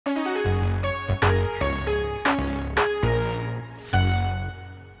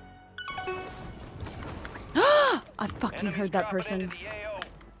I fucking heard that person.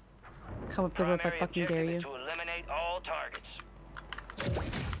 Come up the rope, I fucking dare you.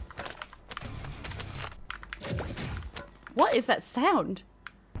 What is that sound?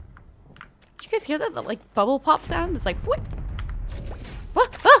 Did you guys hear that? That like bubble pop sound? It's like what?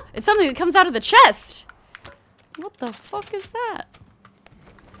 What? Ah! It's something that comes out of the chest. What the fuck is that?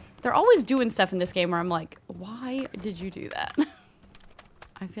 They're always doing stuff in this game where I'm like, why did you do that?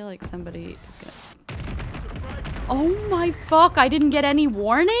 I feel like somebody... Oh my fuck, I didn't get any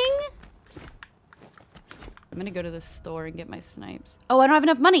warning? I'm gonna go to the store and get my snipes. Oh, I don't have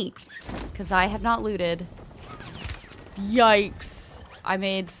enough money. Because I have not looted. Yikes. I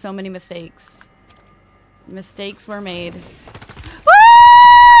made so many mistakes. Mistakes were made.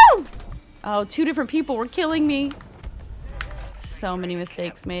 Woo! Oh, 2 different people were killing me. So many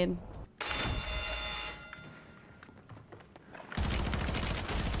mistakes made.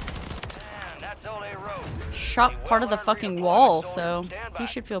 Shot part of the fucking wall, so he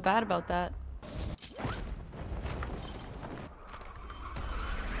should feel bad about that.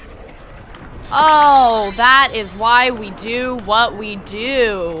 Oh, that is why we do what we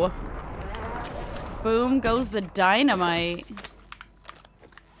do. Boom goes the dynamite.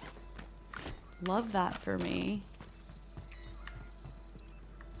 Love that for me.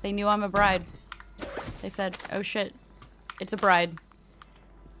 They knew I'm a bride. They said, oh shit, it's a bride.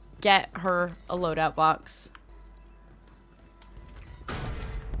 Get her a loadout box.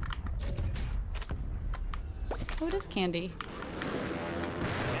 Oh, it is candy.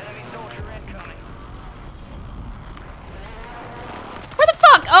 Where the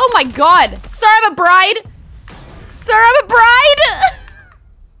fuck? Oh my god! Sir, I'm a bride! Sir, I'm a bride! Ah,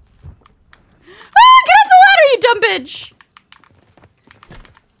 get off the ladder, you dumb bitch!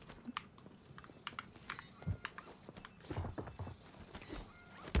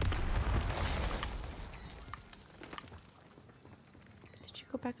 Did you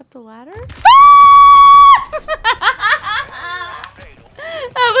go back up the ladder?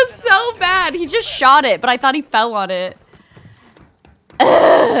 That was so bad. He just shot it, but I thought he fell on it.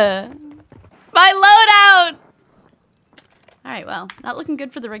 Ugh. My loadout! Alright, well, not looking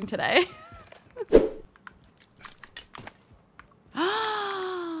good for the ring today. You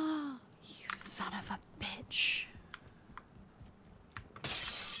son of a bitch.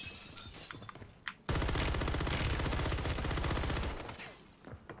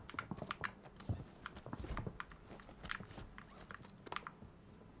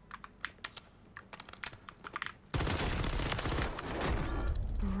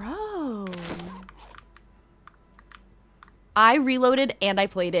 Bro. I reloaded and I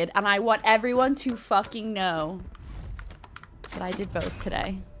plated, and I want everyone to fucking know that I did both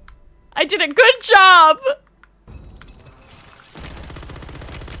today. I did a good job!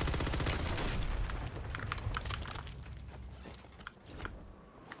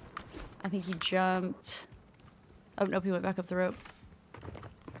 I think he jumped. Oh, nope, he went back up the rope.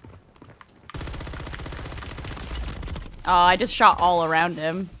 Oh, I just shot all around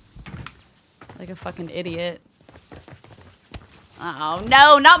him. Like a fucking idiot. Oh,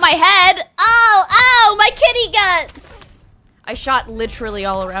 no, not my head! Oh, ow, my kitty guts! I shot literally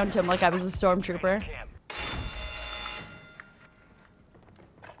all around him like I was a stormtrooper.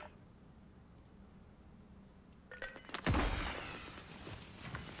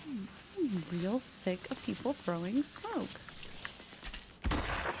 I'm real sick of people throwing smoke.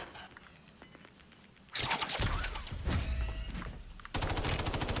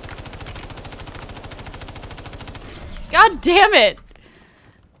 God damn it!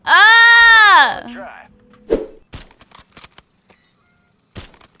 Ah!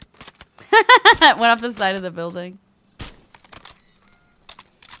 Went off the side of the building.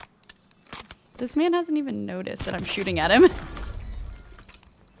 This man hasn't even noticed that I'm shooting at him.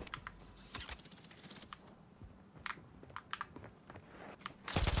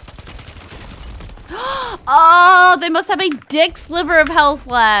 Oh, they must have a dick sliver of health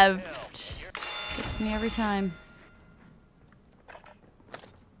left. Gets me every time.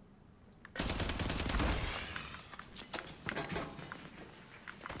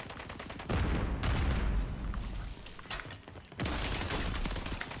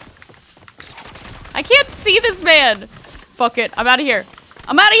 I can't see this man. Fuck it. I'm out of here.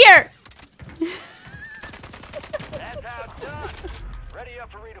 I'm out of here. That's how it's done. Ready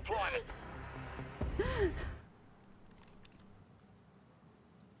up for redeployment.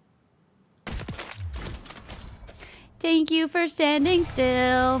 Thank you for standing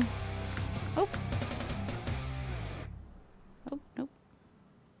still. Oh. Oh, nope.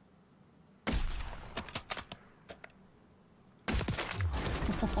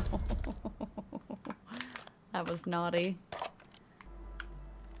 That was naughty.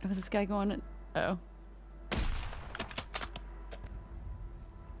 Was this guy going? Oh.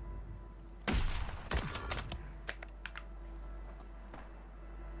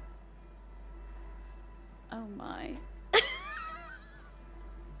 Oh my.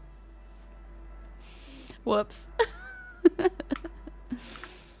 Whoops.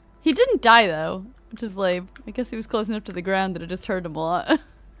 He didn't die though, which is lame. I guess he was close enough to the ground that it just hurt him a lot.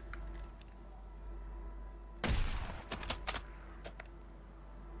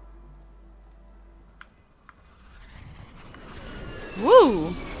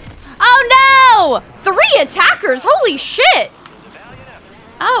 Woo! Oh no! 3 attackers! Holy shit!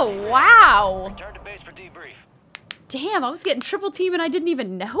 Oh wow! Return to base for debrief. Damn, I was getting triple team and I didn't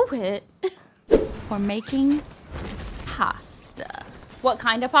even know it. We're making pasta. What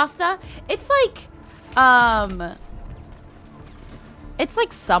kind of pasta? It's like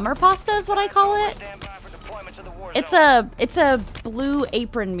summer pasta is what I call it. Stand by for deployment to the war It's a blue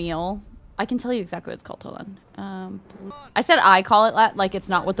apron meal. I can tell you exactly what it's called. Hold on. I said I call it that, like it's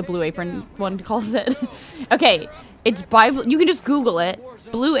not what the Blue Apron one calls it. Okay, it's Bible. You can just Google it.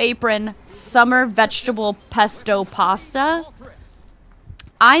 Blue Apron summer vegetable pesto pasta.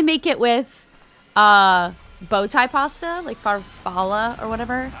 I make it with bow tie pasta, like farfalla or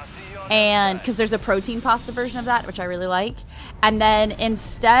whatever, and because there's a protein pasta version of that, which I really like. And then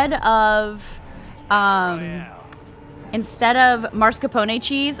instead of mascarpone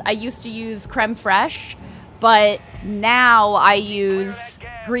cheese, I used to use creme fraiche, but now I use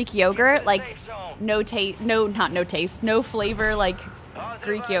Greek yogurt, like no flavor, like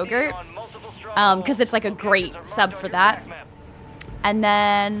Greek yogurt, because it's like a great sub for that. And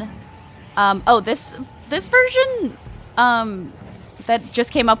then, oh, this version, that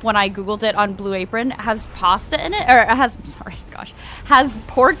just came up when I Googled it on Blue Apron has pasta in it, or has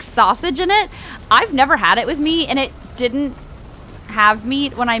pork sausage in it. I've never had it with me, and it didn't have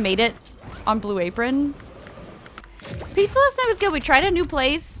meat when I made it on Blue Apron. Pizza last night was good. We tried a new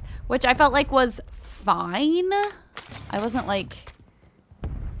place, which I felt like was fine. I wasn't like,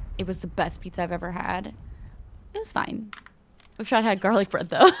 it was the best pizza I've ever had. It was fine. I wish I had garlic bread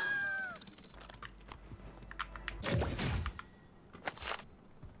though.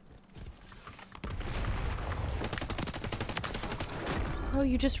 Bro,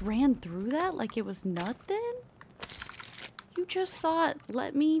 you just ran through that like it was nothing? You just thought,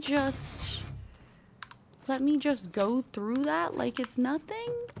 let me just go through that like it's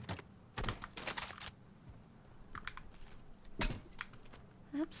nothing?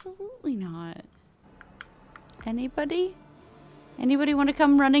 Absolutely not. Anybody? Anybody want to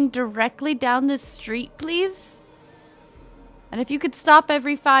come running directly down the street, please? And if you could stop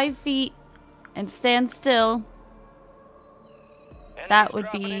every 5 feet and stand still, that would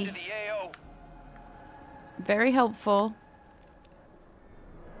be very helpful.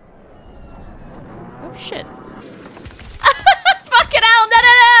 Oh shit. Fucking hell,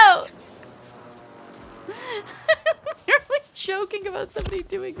 no! I'm literally joking about somebody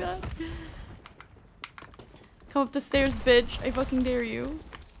doing that. Come up the stairs, bitch. I fucking dare you.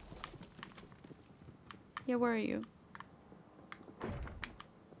 Yeah, where are you?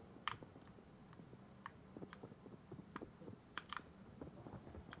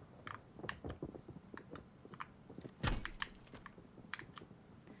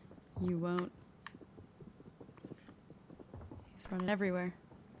 You won't. He's running everywhere.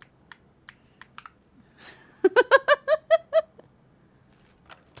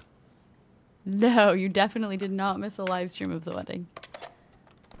 No, you definitely did not miss a live stream of the wedding.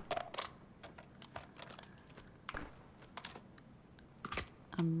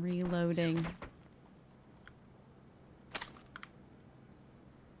 I'm reloading.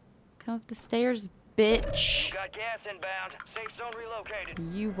 Come up the stairs, bitch. Got gas inbound. Safe zone relocated.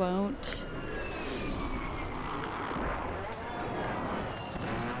 You won't.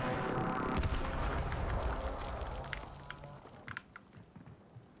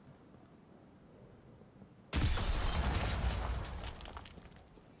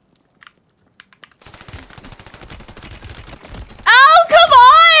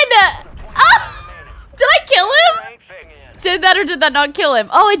 Did that or did that not kill him?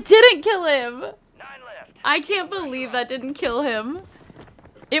 Oh, it didn't kill him. 9 left. I can't believe that didn't kill him.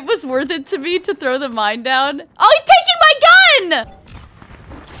 It was worth it to me to throw the mine down. Oh, he's taking my gun!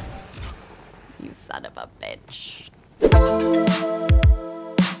 You son of a bitch.